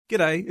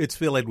G'day, it's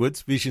Phil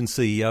Edwards, Vision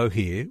CEO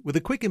here, with a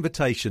quick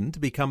invitation to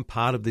become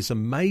part of this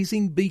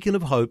amazing beacon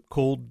of hope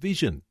called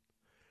Vision.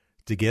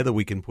 Together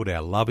we can put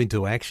our love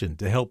into action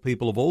to help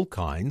people of all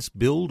kinds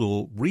build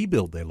or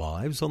rebuild their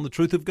lives on the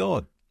truth of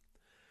God.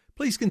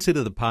 Please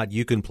consider the part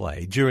you can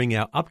play during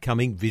our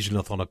upcoming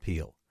Visionathon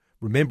appeal,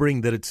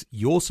 remembering that it's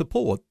your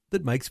support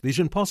that makes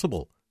Vision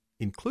possible,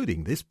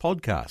 including this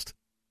podcast.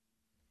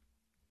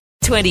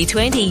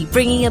 2020,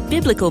 bringing a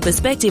biblical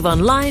perspective on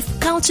life,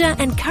 culture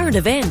and current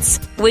events.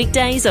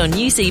 Weekdays on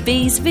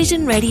UCB's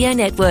Vision Radio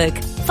Network.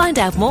 Find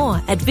out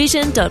more at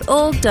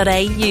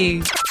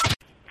vision.org.au.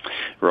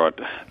 Right.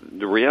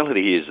 The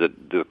reality is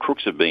that the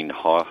crooks have been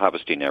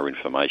harvesting our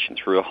information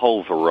through a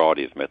whole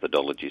variety of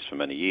methodologies for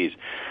many years,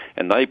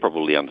 and they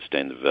probably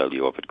understand the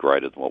value of it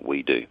greater than what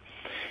we do.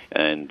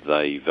 And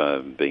they've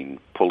been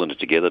pulling it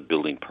together,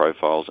 building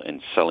profiles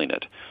and selling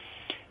it.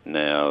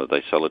 Now,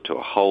 they sell it to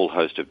a whole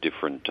host of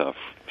different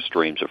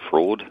streams of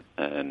fraud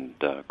and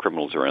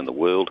criminals around the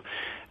world.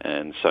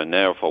 And so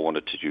now if I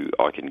wanted to,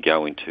 I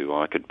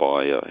could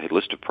buy a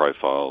list of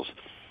profiles,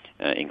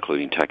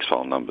 including tax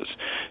file numbers.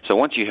 So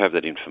once you have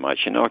that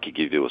information, I could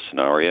give you a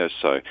scenario.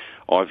 So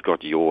I've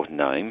got your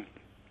name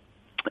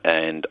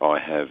and I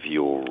have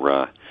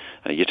your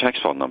tax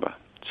file number.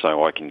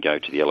 So I can go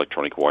to the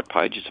electronic white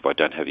pages if I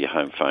don't have your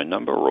home phone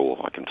number,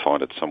 or I can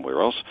find it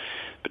somewhere else,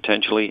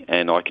 potentially,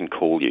 and I can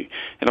call you.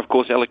 And of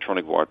course,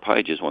 electronic white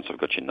pages, once I've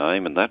got your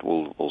name, and that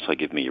will also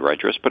give me your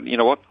address. But you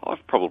know what?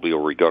 I've probably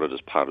already got it as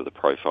part of the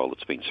profile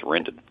that's been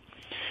surrendered.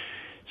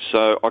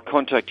 So I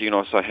contact you and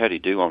I say, how do you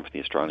do? I'm from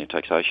the Australian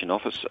Taxation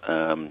Office.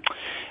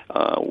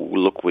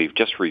 Look, we've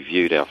just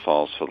reviewed our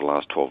files for the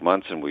last 12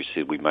 months and we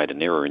said we made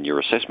an error in your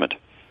assessment.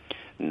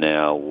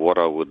 Now, what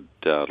I would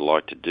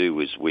like to do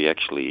is we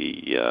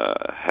actually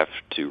have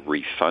to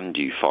refund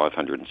you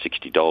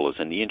 $560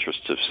 in the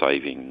interests of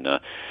saving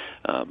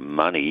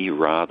money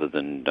rather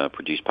than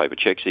produce paper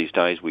checks these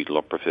days. We'd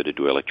prefer to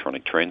do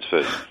electronic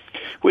transfers.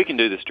 We can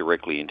do this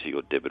directly into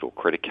your debit or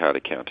credit card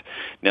account.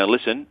 Now,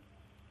 listen,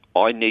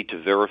 I need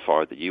to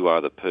verify that you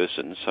are the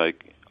person, so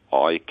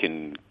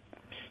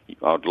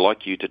I'd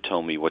like you to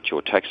tell me what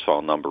your tax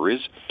file number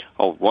is.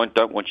 I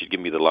don't want you to give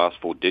me the last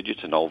four digits,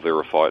 and I'll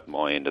verify at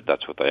my end that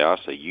that's what they are,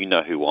 so you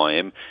know who I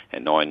am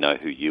and I know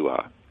who you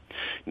are.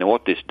 Now,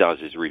 what this does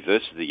is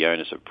reverses the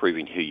onus of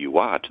proving who you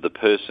are to the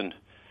person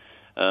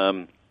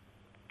that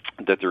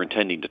they're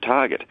intending to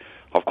target.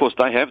 Of course,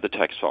 they have the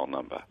tax file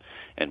number,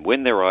 and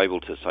when they're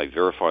able to, say,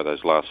 verify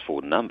those last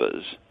four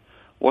numbers,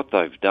 what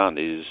they've done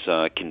is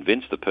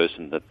convince the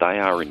person that they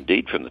are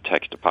indeed from the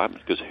tax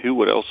department, because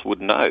who else would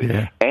know?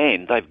 Yeah.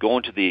 And they've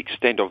gone to the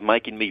extent of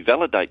making me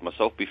validate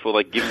myself before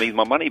they give me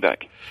my money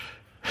back.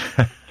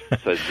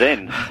 So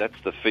then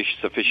that's the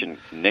sufficient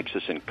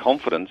nexus and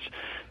confidence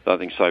that I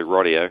think, say,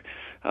 rightio,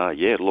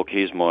 look,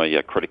 here's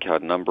my credit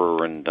card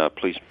number, and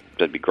please,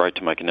 that'd be great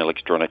to make an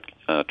electronic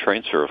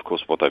transfer. Of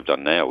course, what they've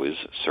done now is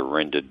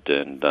surrendered,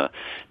 and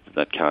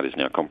that card is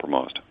now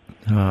compromised.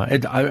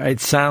 It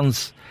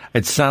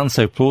sounds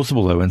so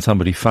plausible, though, when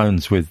somebody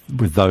phones with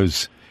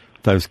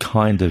those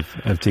kind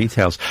of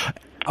details.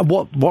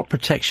 What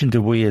protection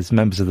do we as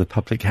members of the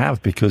public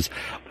have? Because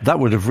that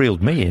would have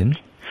reeled me in.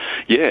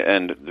 Yeah,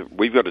 and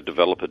we've got to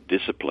develop a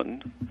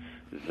discipline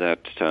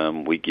that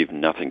we give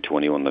nothing to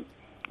anyone that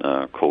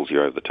calls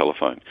you over the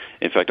telephone.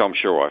 In fact, I'm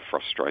sure I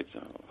frustrate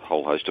a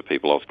whole host of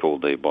people. I was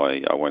called there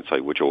by, I won't say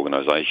which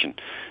organisation,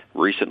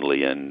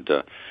 recently, and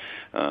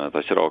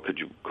they said, could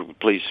you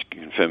please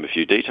confirm a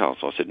few details?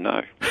 I said,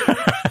 no.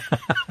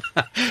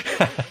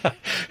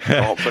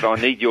 But I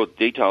need your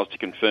details to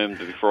confirm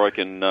before I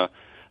can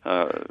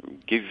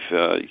give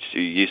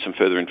you some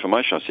further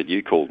information. I said,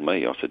 you called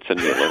me. I said,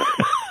 send me a letter.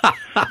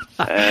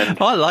 And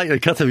I like the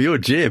cut of your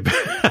jib.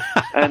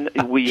 And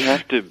we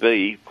have to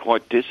be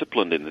quite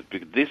disciplined in it,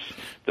 because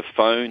the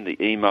phone,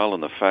 the email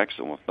and the fax,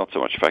 well, not so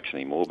much fax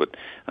anymore, but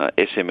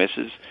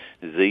SMSs,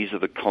 these are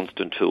the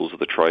constant tools of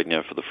the trade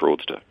now for the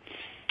fraudster.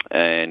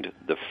 And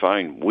the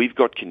phone, we've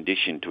got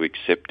conditioned to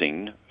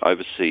accepting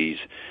overseas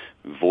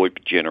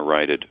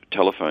VoIP-generated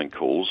telephone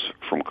calls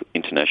from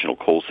international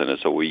call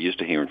centres, so we're used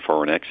to hearing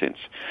foreign accents.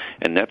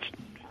 And that's,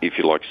 if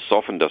you like,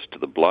 softened us to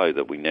the blow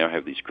that we now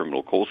have these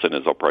criminal call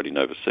centres operating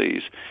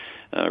overseas,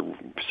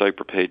 so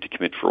prepared to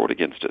commit fraud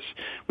against us.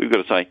 We've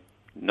got to say,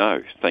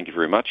 no, thank you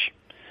very much.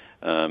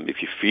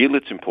 If you feel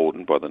it's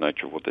important by the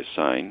nature of what they're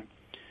saying,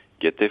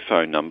 get their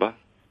phone number,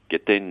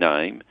 get their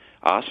name,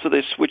 ask for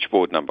their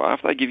switchboard number.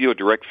 After they give you a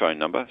direct phone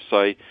number,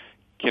 say,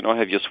 can I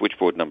have your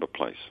switchboard number,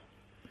 please?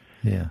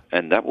 Yeah.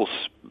 And that will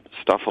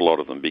stuff a lot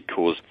of them,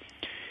 because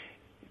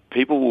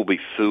people will be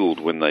fooled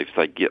when I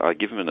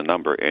give them a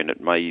number and it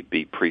may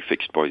be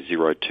prefixed by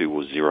 02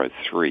 or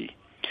 03.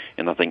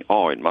 And I think,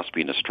 it must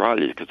be in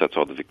Australia because that's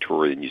either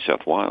Victoria or New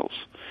South Wales.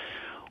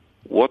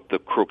 What the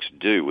crooks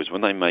do is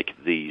when they make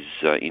these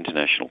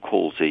international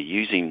calls, they're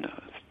using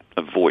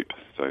a VoIP,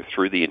 so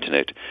through the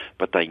internet,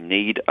 but they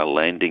need a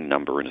landing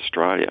number in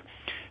Australia.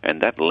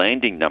 And that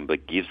landing number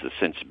gives the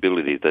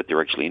sensibility that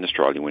they're actually in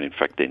Australia when in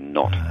fact they're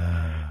not.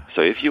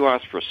 So if you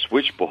ask for a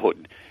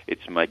switchboard,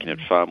 it's making it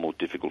far more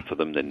difficult for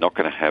them. They're not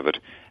going to have it,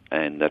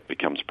 and that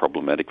becomes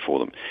problematic for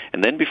them.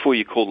 And then before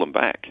you call them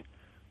back,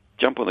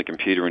 jump on the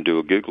computer and do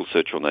a Google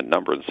search on that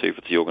number and see if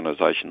it's the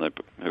organisation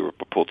who it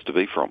purports to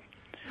be from.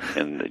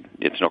 And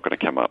it's not going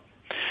to come up.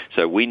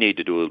 So we need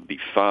to be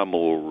far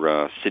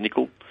more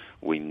cynical.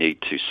 We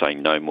need to say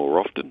no more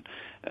often,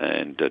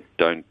 and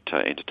don't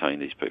entertain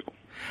these people.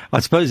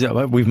 I suppose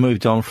we've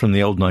moved on from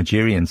the old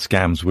Nigerian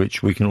scams,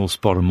 which we can all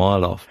spot a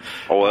mile off.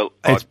 Oh, well,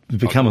 it's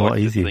become a lot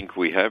easier. I think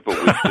we have, but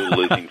we're still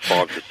losing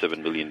 $5 to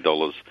 $7 million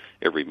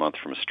every month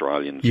from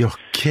Australians. You're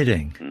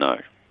kidding?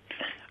 No.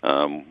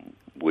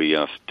 We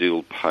are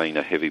still paying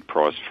a heavy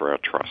price for our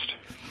trust.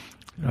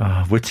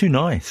 We're too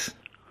nice.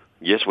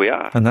 Yes, we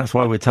are. And that's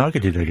why we're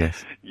targeted, I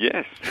guess.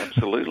 Yes,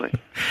 absolutely.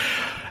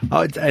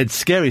 It's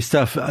scary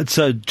stuff.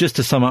 So just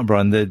to sum up,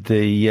 Brian,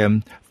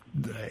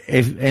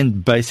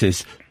 end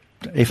basis,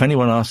 if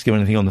anyone asks you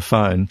anything on the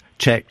phone,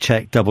 check,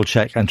 double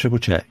check, and triple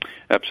check.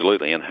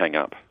 Absolutely, and hang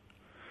up.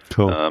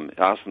 Cool.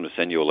 Ask them to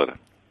send you a letter,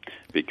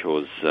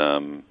 because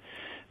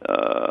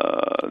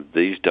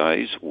these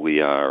days we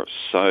are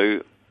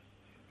so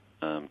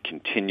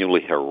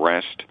continually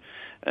harassed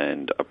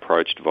and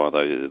approached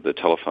via the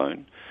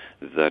telephone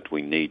that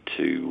we need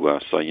to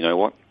say, you know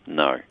what?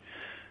 No.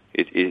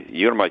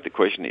 You got to make the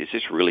question, is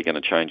this really going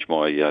to change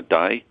my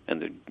day?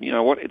 And you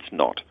know what? It's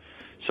not.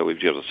 So we've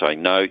got to say,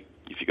 no,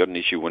 if you've got an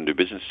issue you want to do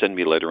business, send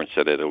me a letter and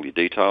set out all your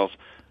details.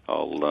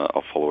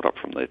 I'll follow it up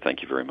from there.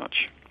 Thank you very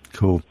much.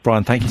 Cool.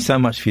 Brian, thank you so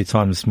much for your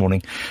time this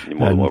morning. You're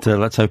more than welcome.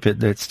 Let's hope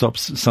it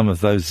stops some of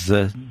those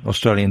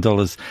Australian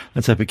dollars.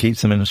 Let's hope it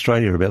keeps them in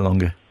Australia a bit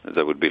longer.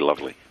 That would be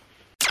lovely.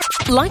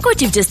 Like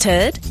what you've just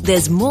heard?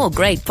 There's more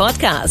great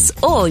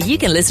podcasts, or you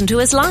can listen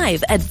to us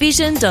live at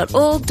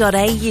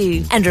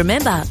vision.org.au. And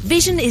remember,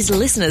 Vision is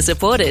listener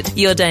supported.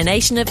 Your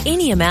donation of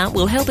any amount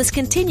will help us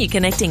continue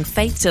connecting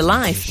faith to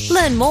life.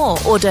 Learn more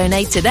or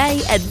donate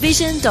today at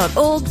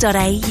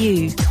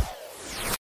vision.org.au.